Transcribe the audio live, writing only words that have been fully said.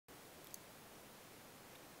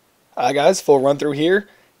Hi guys, full run through here.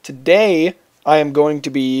 Today I am going to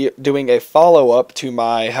be doing a follow-up to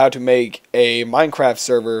my how to make a Minecraft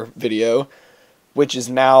server video, which is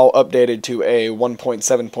now updated to a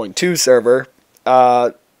 1.7.2 server.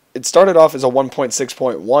 It started off as a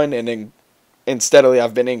 1.6.1 and then steadily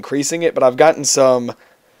I've been increasing it, but I've gotten some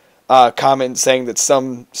comments saying that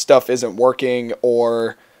some stuff isn't working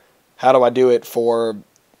or how do I do it for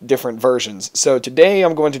different versions. So today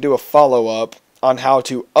I'm going to do a follow-up on how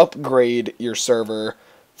to upgrade your server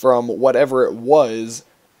from whatever it was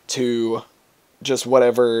to just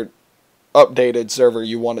whatever updated server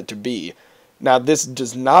you want it to be. Now this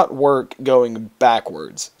does not work going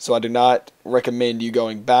backwards, so I do not recommend you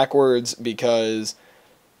going backwards because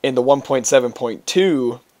in the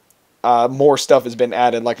 1.7.2 more stuff has been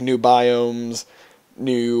added, like new biomes,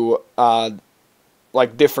 new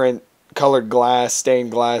like different colored glass,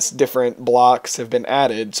 stained glass, different blocks have been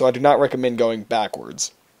added, so I do not recommend going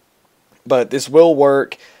backwards. But this will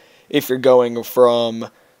work if you're going from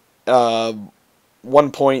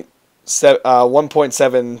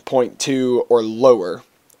 1.7.2 or lower,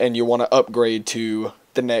 and you want to upgrade to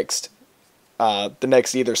the next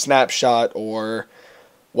either snapshot or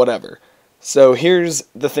whatever. So here's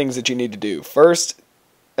the things that you need to do. First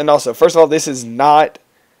of all, this is not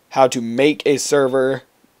how to make a server.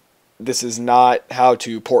 This is not how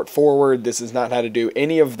to port forward. This is not how to do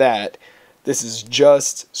any of that. This is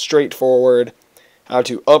just straightforward how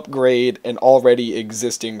to upgrade an already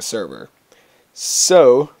existing server.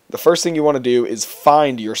 So the first thing you want to do is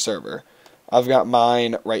find your server. I've got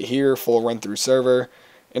mine right here, full run through server.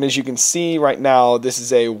 And as you can see right now, this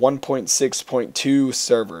is a 1.6.2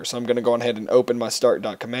 server. So I'm going to go ahead and open my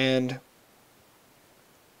start.command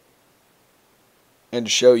and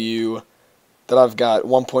show you that I've got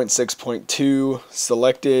 1.6.2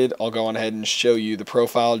 selected. I'll go on ahead and show you the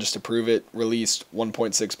profile just to prove it. Released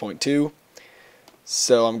 1.6.2.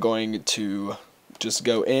 So I'm going to just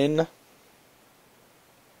go in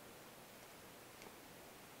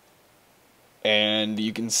and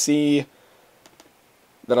you can see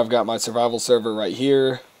that I've got my survival server right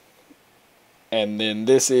here, and then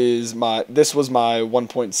this was my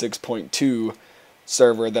 1.6.2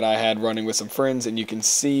 server that I had running with some friends, and you can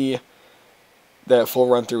see that full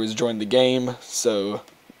run through has joined the game. So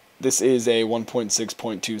this is a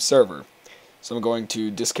 1.6.2 server. So I'm going to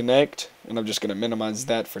disconnect, and I'm just going to minimize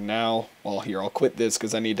that for now. Well, here, I'll quit this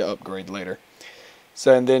because I need to upgrade later.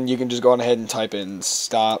 So, and then you can just go on ahead and type in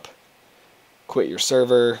stop, quit your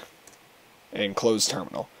server, and close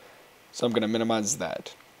terminal. So I'm going to minimize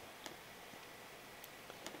that.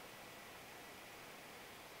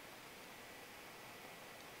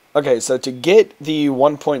 Okay, so to get the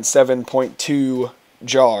 1.7.2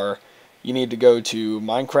 jar, you need to go to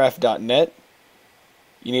minecraft.net.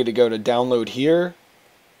 You need to go to download here,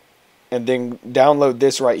 and then download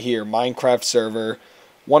this right here, Minecraft server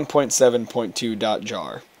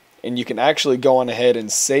 1.7.2.jar. And you can actually go on ahead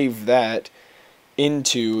and save that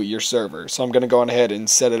into your server. So I'm going to go on ahead and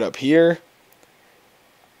set it up here,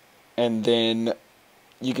 and then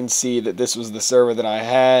you can see that this was the server that I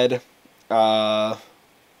had.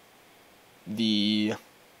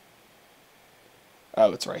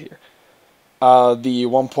 It's right here. The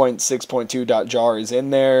 1.6.2.jar is in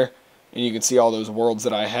there, and you can see all those worlds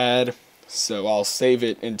that I had, so I'll save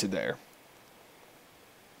it into there.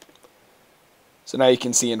 So now you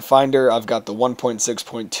can see in Finder I've got the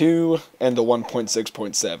 1.6.2 and the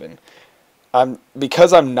 1.6.7.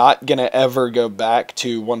 Because I'm not going to ever go back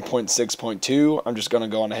to 1.6.2, I'm just going to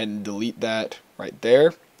go on ahead and delete that right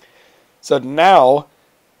there. So now,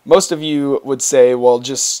 most of you would say, well,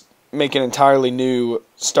 just make an entirely new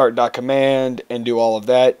start.command and do all of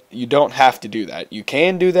that. You don't have to do that. You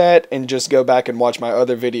can do that and just go back and watch my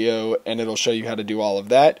other video and it'll show you how to do all of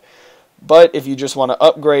that. But if you just want to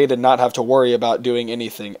upgrade and not have to worry about doing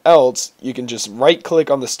anything else, you can just right click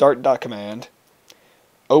on the start.command,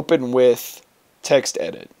 open with text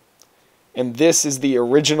edit. And this is the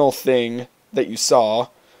original thing that you saw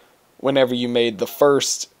whenever you made the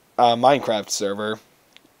first Minecraft server.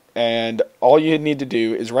 And all you need to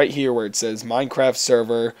do is right here where it says Minecraft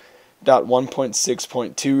server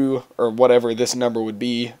 .1.6.2 or whatever this number would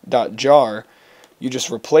be .jar. You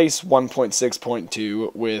just replace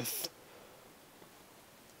 1.6.2 with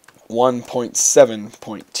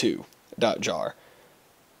 1.7.2 .jar.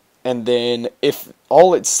 And then if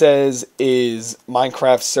all it says is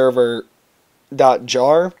Minecraft server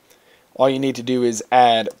 .jar, all you need to do is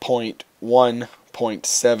add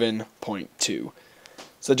 0.1.7.2.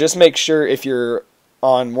 So just make sure if you're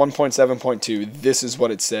on 1.7.2, this is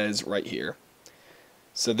what it says right here.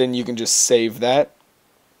 So then you can just save that.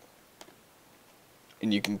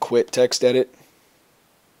 and you can quit text edit.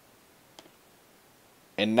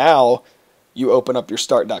 And now you open up your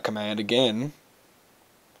start.command again,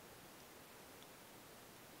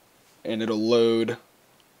 and it'll load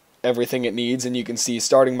everything it needs, and you can see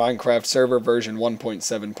starting Minecraft server version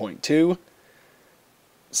 1.7.2.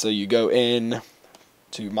 So you go in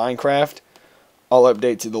to Minecraft, I'll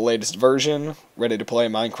update to the latest version, ready to play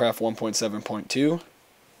Minecraft 1.7.2.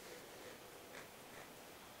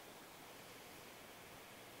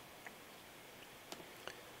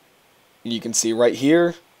 You can see right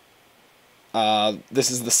here,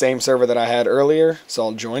 this is the same server that I had earlier, so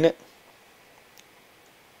I'll join it.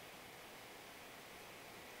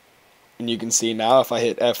 And you can see now if I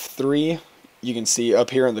hit F3, you can see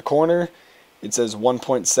up here in the corner, it says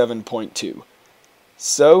 1.7.2.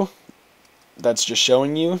 So, that's just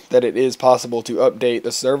showing you that it is possible to update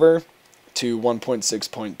the server to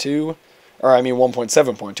 1.6.2, or I mean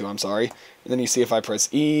 1.7.2, I'm sorry. And then you see if I press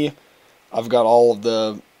E, I've got all of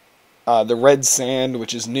the red sand,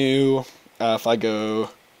 which is new. If I go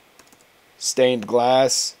stained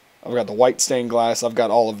glass, I've got the white stained glass, I've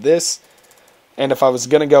got all of this. And if I was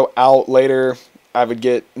going to go out later, I would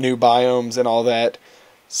get new biomes and all that.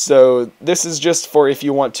 So this is just for if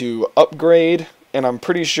you want to upgrade, and I'm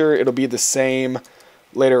pretty sure it'll be the same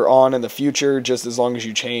later on in the future, just as long as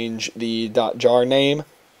you change the .jar name.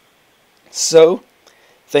 So,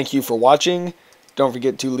 thank you for watching. Don't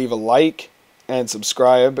forget to leave a like and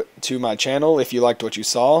subscribe to my channel if you liked what you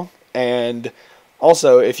saw. And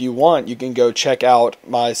also, if you want, you can go check out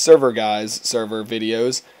my server guys server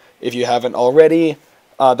videos if you haven't already.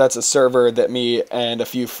 That's a server that me and a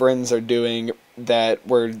few friends are doing, that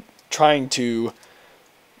we're trying to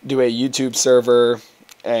do a YouTube server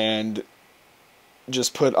and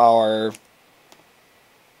just put our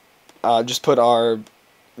videos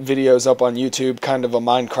up on YouTube, kind of a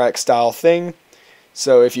Minecraft style thing.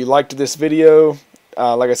 So if you liked this video,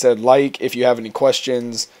 like I said, if you have any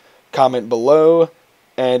questions, comment below,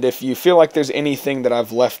 and if you feel like there's anything that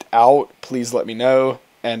I've left out, please let me know,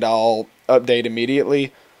 and I'll update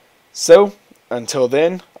immediately. So, until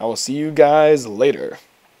then, I will see you guys later.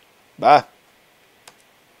 Bye.